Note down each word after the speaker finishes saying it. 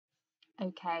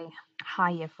Okay,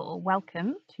 hi Year 4.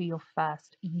 Welcome to your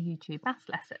first YouTube maths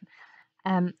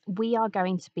lesson. We are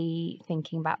going to be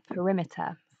thinking about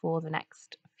perimeter for the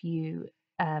next few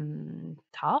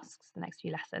tasks, the next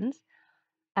few lessons.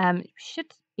 It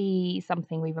should be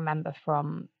something we remember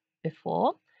from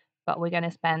before, but we're going to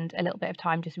spend a little bit of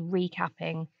time just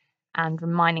recapping and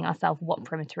reminding ourselves what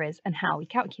perimeter is and how we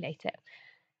calculate it.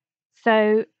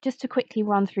 So just to quickly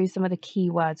run through some of the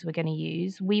key words we're going to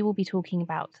use, we will be talking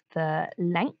about the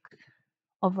length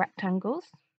of rectangles,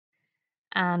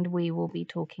 and we will be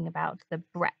talking about the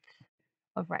breadth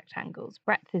of rectangles.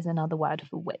 Breadth is another word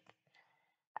for width.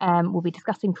 We'll be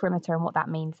discussing perimeter and what that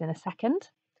means in a second.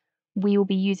 We will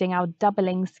be using our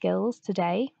doubling skills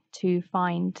today to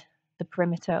find the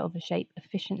perimeter of a shape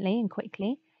efficiently and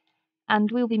quickly, and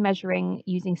we'll be measuring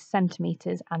using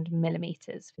centimetres and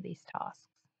millimetres for these tasks.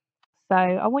 So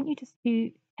I want you just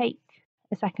to take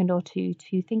a second or two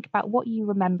to think about what you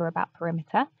remember about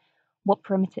perimeter, what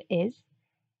perimeter is,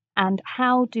 and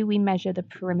how do we measure the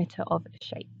perimeter of a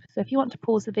shape. So if you want to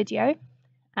pause the video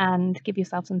and give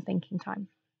yourself some thinking time.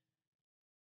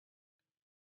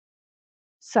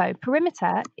 So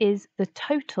perimeter is the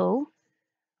total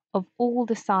of all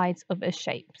the sides of a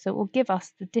shape. So it will give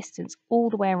us the distance all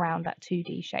the way around that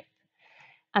 2D shape.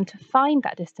 And to find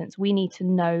that distance, we need to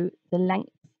know the length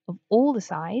of all the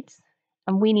sides,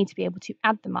 and we need to be able to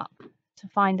add them up to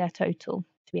find their total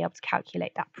to be able to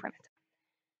calculate that perimeter.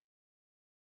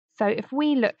 So if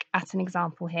we look at an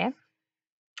example here,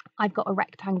 I've got a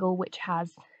rectangle which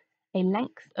has a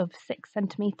length of 6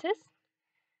 centimetres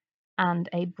and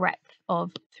a breadth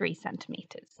of 3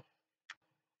 centimetres.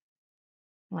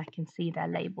 I can see they're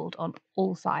labelled on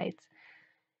all sides.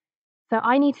 So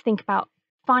I need to think about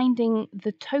finding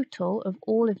the total of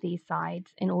all of these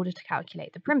sides in order to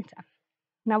calculate the perimeter.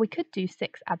 Now we could do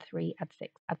 6 add 3 add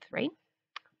 6 add 3,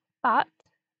 but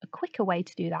a quicker way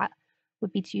to do that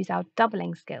would be to use our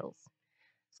doubling skills.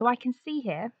 So I can see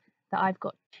here that I've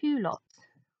got 2 lots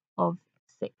of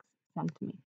 6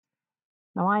 centimetres.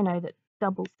 Now I know that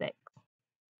double 6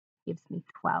 gives me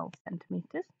 12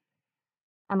 centimetres,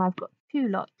 and I've got 2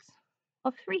 lots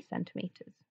of 3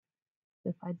 centimetres.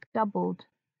 So if I doubled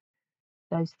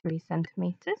those 3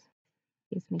 centimetres,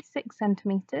 it gives me 6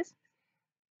 centimetres,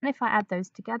 and if I add those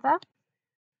together,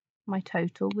 my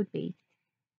total would be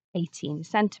 18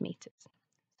 centimetres.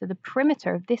 So the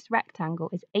perimeter of this rectangle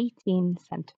is 18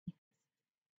 centimetres.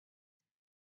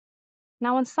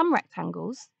 Now on some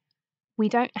rectangles, we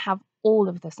don't have all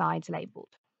of the sides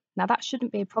labelled. Now that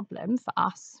shouldn't be a problem for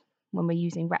us when we're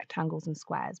using rectangles and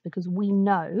squares, because we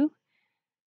know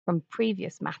from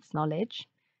previous maths knowledge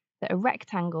that a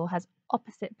rectangle has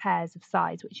opposite pairs of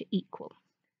sides which are equal.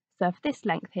 So if this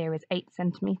length here is 8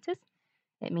 centimetres,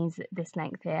 it means that this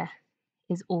length here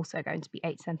is also going to be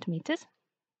 8 centimetres.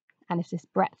 And if this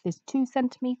breadth is 2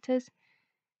 centimetres,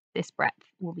 this breadth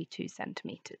will be 2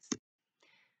 centimetres.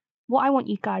 What I want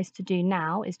you guys to do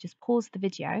now is just pause the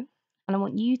video, and I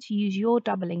want you to use your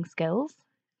doubling skills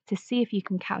to see if you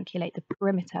can calculate the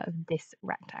perimeter of this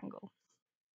rectangle.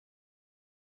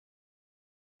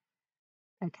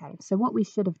 Okay, so what we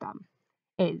should have done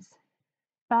is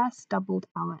first doubled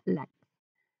our length.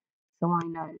 So I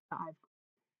know that I've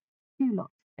got 2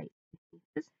 lots of 8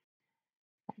 centimetres.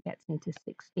 That gets me to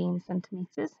 16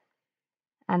 centimetres.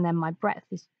 And then my breadth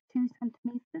is 2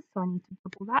 centimetres, so I need to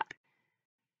double that.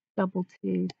 Double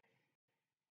 2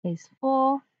 is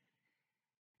 4.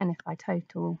 And if I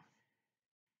total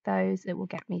those, it will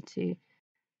get me to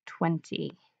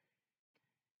 20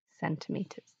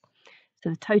 centimetres. So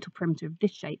the total perimeter of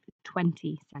this shape is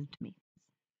 20 centimetres.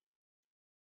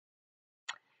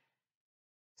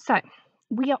 So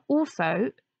we are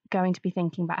also going to be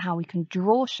thinking about how we can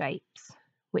draw shapes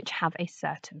which have a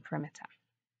certain perimeter.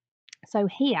 So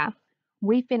here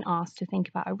we've been asked to think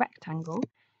about a rectangle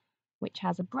which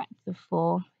has a breadth of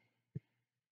 4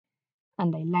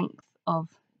 and a length of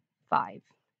 5.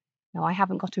 Now I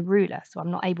haven't got a ruler, so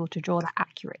I'm not able to draw that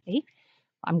accurately.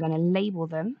 I'm going to label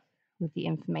them with the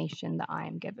information that I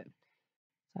am given.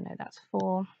 So I know that's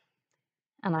 4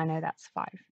 and I know that's 5.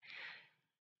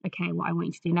 Okay, what I want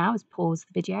you to do now is pause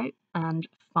the video and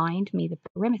find me the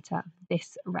perimeter of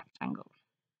this rectangle.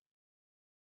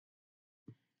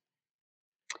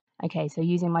 Okay, so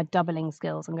using my doubling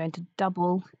skills, I'm going to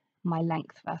double my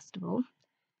length first of all.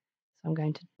 So I'm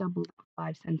going to double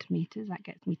 5 centimetres, that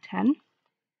gets me 10.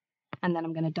 And then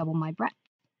I'm going to double my breadth.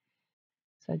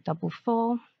 So double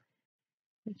 4,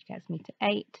 which gets me to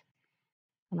 8.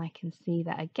 And I can see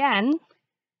that again,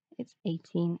 it's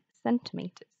 18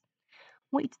 centimetres.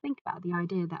 I want you to think about the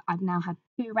idea that I've now had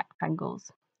 2 rectangles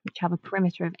which have a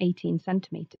perimeter of 18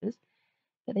 centimetres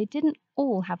but they didn't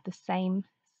all have the same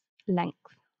length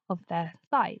of their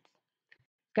sides.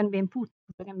 It's going to be important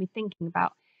because we're going to be thinking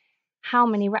about how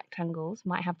many rectangles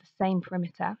might have the same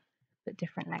perimeter but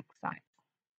different length sides.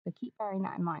 So keep bearing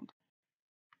that in mind.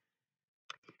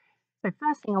 So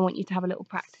first thing I want you to have a little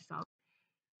practice of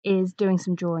is doing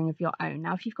some drawing of your own.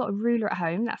 Now, if you've got a ruler at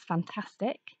home, that's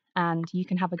fantastic, and you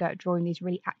can have a go at drawing these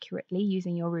really accurately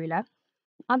using your ruler.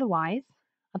 Otherwise,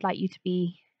 I'd like you to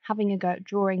be having a go at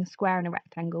drawing a square and a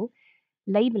rectangle,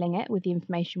 labeling it with the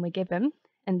information we're given,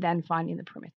 and then finding the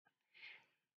perimeter.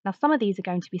 Now, some of these are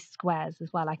going to be squares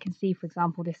as well. I can see, for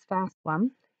example, this first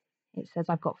one, it says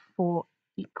I've got 4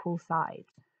 equal sides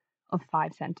of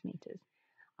 5 centimeters.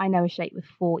 I know a shape with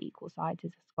 4 equal sides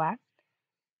is a square.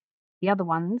 The other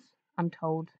ones, I'm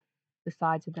told the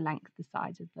sides of the length, the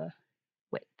sides of the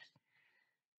width.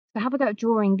 So have a go at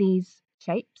drawing these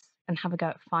shapes and have a go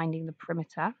at finding the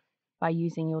perimeter by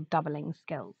using your doubling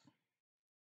skills.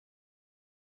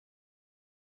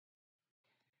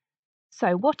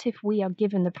 So what if we are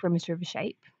given the perimeter of a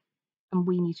shape and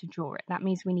we need to draw it? That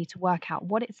means we need to work out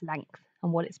what its length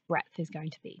and what its breadth is going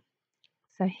to be.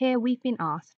 So here we've been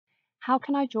asked, how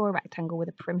can I draw a rectangle with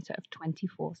a perimeter of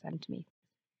 24 centimeters?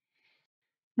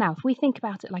 Now, if we think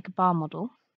about it like a bar model,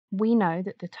 we know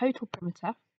that the total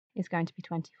perimeter is going to be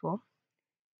 24.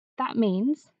 That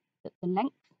means that the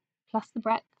length plus the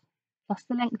breadth plus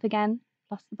the length again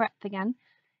plus the breadth again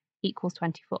equals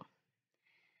 24.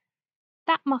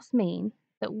 That must mean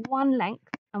that one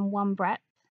length and one breadth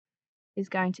is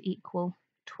going to equal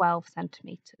 12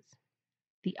 centimeters.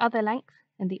 The other length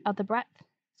and the other breadth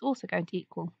is also going to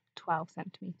equal 12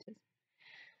 centimeters.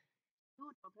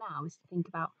 Your job now is to think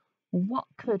about what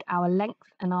could our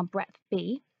length and our breadth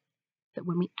be that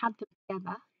when we add them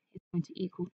together is going to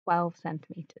equal 12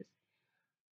 centimeters.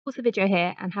 Pause the video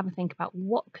here and have a think about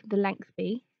what could the length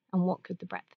be and what could the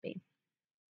breadth be.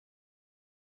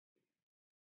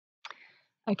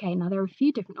 Okay, now there are a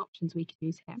few different options we could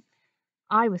use here.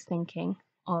 I was thinking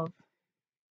of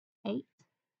 8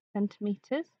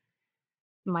 centimeters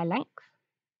for my length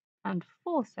and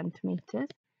 4 centimeters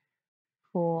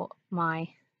for my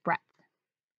breadth.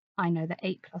 I know that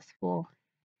 8 plus 4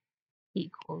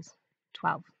 equals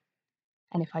 12.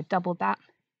 And if I doubled that,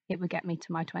 it would get me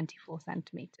to my 24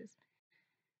 centimeters.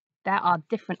 There are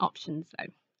different options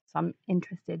though, so I'm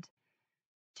interested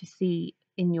to see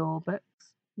in your books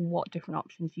what different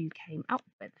options you came up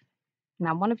with.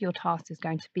 Now, one of your tasks is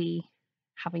going to be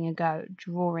having a go at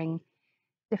drawing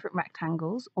different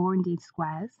rectangles or indeed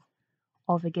squares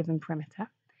of a given perimeter.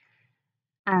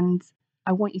 And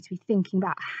I want you to be thinking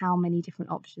about how many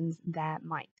different options there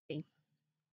might be.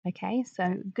 Okay,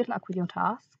 so good luck with your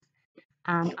tasks,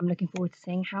 and I'm looking forward to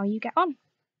seeing how you get on.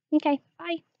 Okay,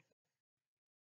 bye.